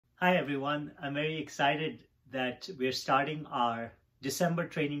Hi everyone, I'm very excited that we're starting our December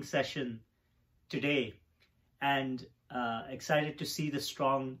training session today and excited to see the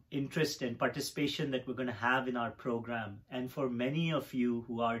strong interest and participation that we're going to have in our program. And for many of you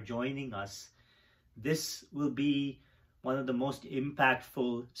who are joining us, this will be one of the most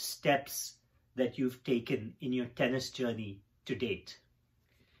impactful steps that you've taken in your tennis journey to date.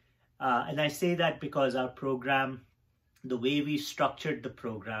 And I say that because our program, the way we structured the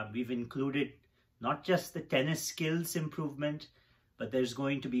program, we've included not just the tennis skills improvement, but there's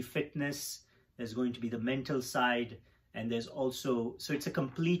going to be fitness, there's going to be the mental side, and there's also, so it's a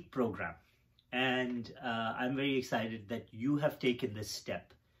complete program. And I'm very excited that you have taken this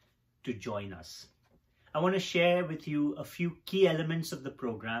step to join us. I want to share with you a few key elements of the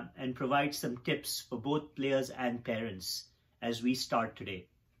program and provide some tips for both players and parents as we start today.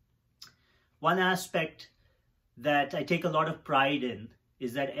 One aspect that I take a lot of pride in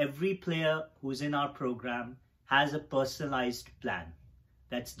is that every player who's in our program has a personalized plan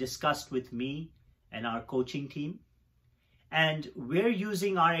that's discussed with me and our coaching team. And we're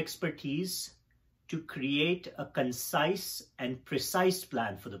using our expertise to create a concise and precise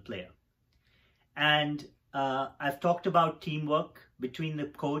plan for the player. And I've talked about teamwork between the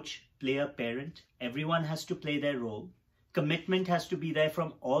coach, player, parent. Everyone has to play their role. Commitment has to be there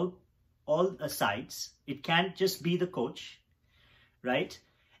from all sides. It can't just be the coach, right?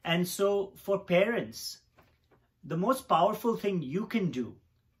 And so for parents, the most powerful thing you can do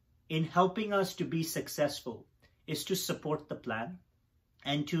in helping us to be successful is to support the plan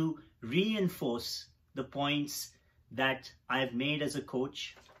and to reinforce the points that I've made as a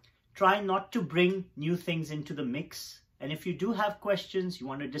coach. Try not to bring new things into the mix. And if you do have questions, you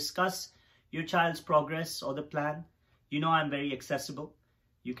want to discuss your child's progress or the plan, you know I'm very accessible.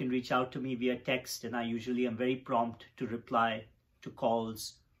 You can reach out to me via text, and I usually am very prompt to reply to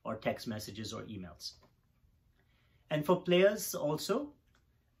calls or text messages or emails. And for players also,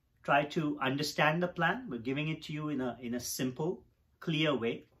 try to understand the plan. We're giving it to you in a simple, clear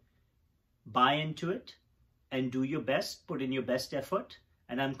way. Buy into it and do your best, put in your best effort.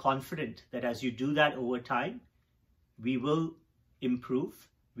 And I'm confident that as you do that over time, we will improve,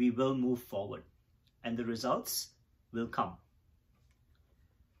 we will move forward, and the results will come.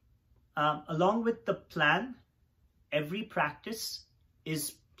 Along with the plan, every practice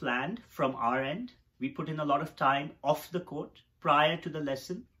is planned from our end. We put in a lot of time off the court prior to the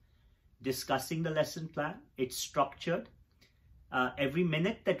lesson, discussing the lesson plan. It's structured. Every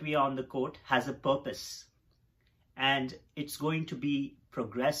minute that we are on the court has a purpose, and it's going to be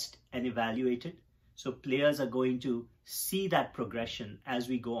progressed and evaluated. So players are going to see that progression as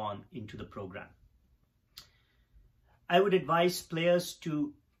we go on into the program. I would advise players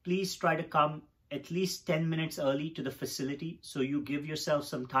to please try to come at least 10 minutes early to the facility so you give yourself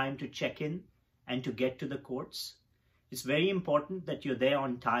some time to check in and to get to the courts. It's very important that you're there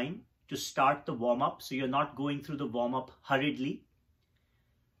on time to start the warm-up so you're not going through the warm-up hurriedly.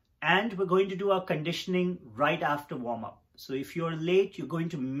 And we're going to do our conditioning right after warm-up. So if you're late, you're going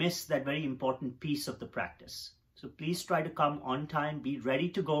to miss that very important piece of the practice. So please try to come on time, be ready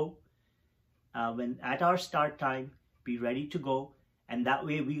to go. When at our start time, be ready to go. And that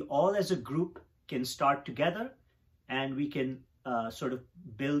way we all as a group can start together and we can sort of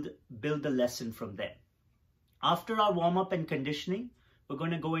build the lesson from there. After our warm-up and conditioning, we're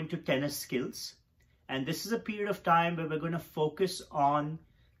going to go into tennis skills. And this is a period of time where we're going to focus on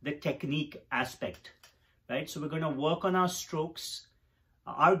the technique aspect, right? So we're going to work on our strokes.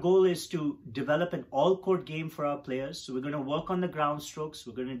 Our goal is to develop an all-court game for our players. So we're going to work on the ground strokes.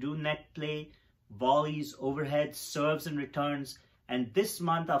 We're going to do net play, volleys, overheads, serves and returns. And this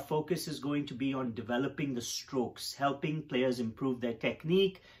month, our focus is going to be on developing the strokes, helping players improve their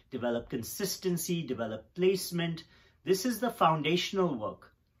technique, develop consistency, develop placement. This is the foundational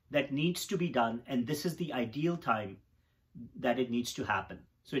work that needs to be done. And this is the ideal time that it needs to happen.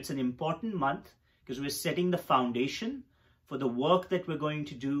 So it's an important month because we're setting the foundation for the work that we're going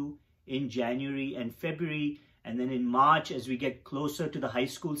to do in January and February. And then in March, as we get closer to the high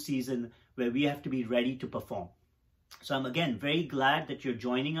school season, where we have to be ready to perform. So I'm again very glad that you're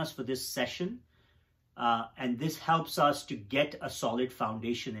joining us for this session. And this helps us to get a solid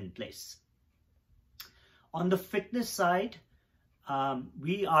foundation in place. On the fitness side,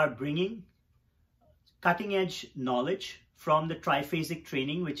 we are bringing cutting edge knowledge from the triphasic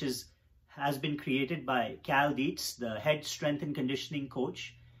training, which has been created by Cal Dietz, the head strength and conditioning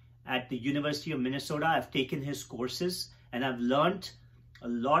coach at the University of Minnesota. I've taken his courses and I've learned a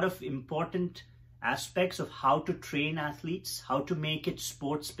lot of important aspects of how to train athletes, how to make it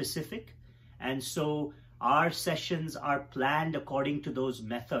sport specific. And so Our sessions are planned according to those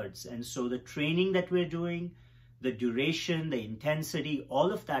methods. And so the training that we're doing, the duration, the intensity,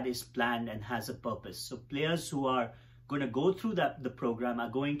 all of that is planned and has a purpose. So players who are going to go through the program are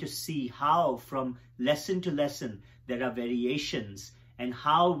going to see how from lesson to lesson there are variations and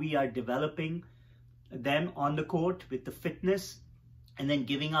how we are developing them on the court with the fitness and then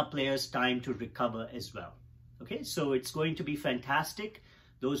giving our players time to recover as well. Okay, so it's going to be fantastic.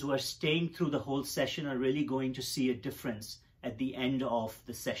 Those who are staying through the whole session are really going to see a difference at the end of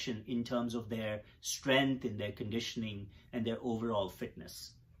the session in terms of their strength, in their conditioning, and their overall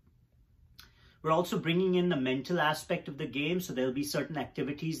fitness. We're also bringing in the mental aspect of the game, so there'll be certain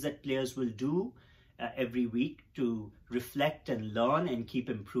activities that players will do every week to reflect and learn and keep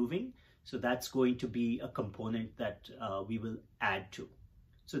improving. So that's going to be a component that we will add to.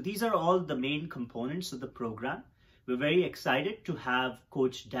 So these are all the main components of the program. We're very excited to have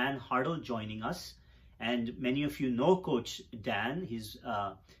Coach Dan Hardle joining us. And many of you know Coach Dan. He's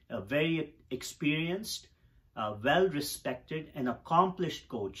a very experienced, well-respected and accomplished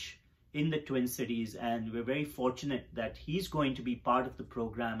coach in the Twin Cities. And we're very fortunate that he's going to be part of the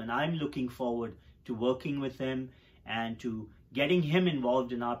program. And I'm looking forward to working with him and to getting him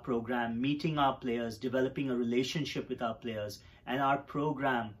involved in our program, meeting our players, developing a relationship with our players, and our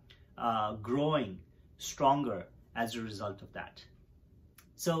program growing stronger as a result of that.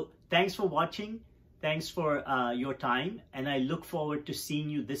 So thanks for watching. Thanks for your time. And I look forward to seeing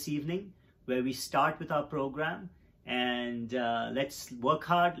you this evening where we start with our program. And let's work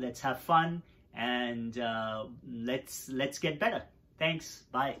hard, let's have fun, and let's get better. Thanks.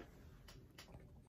 Bye.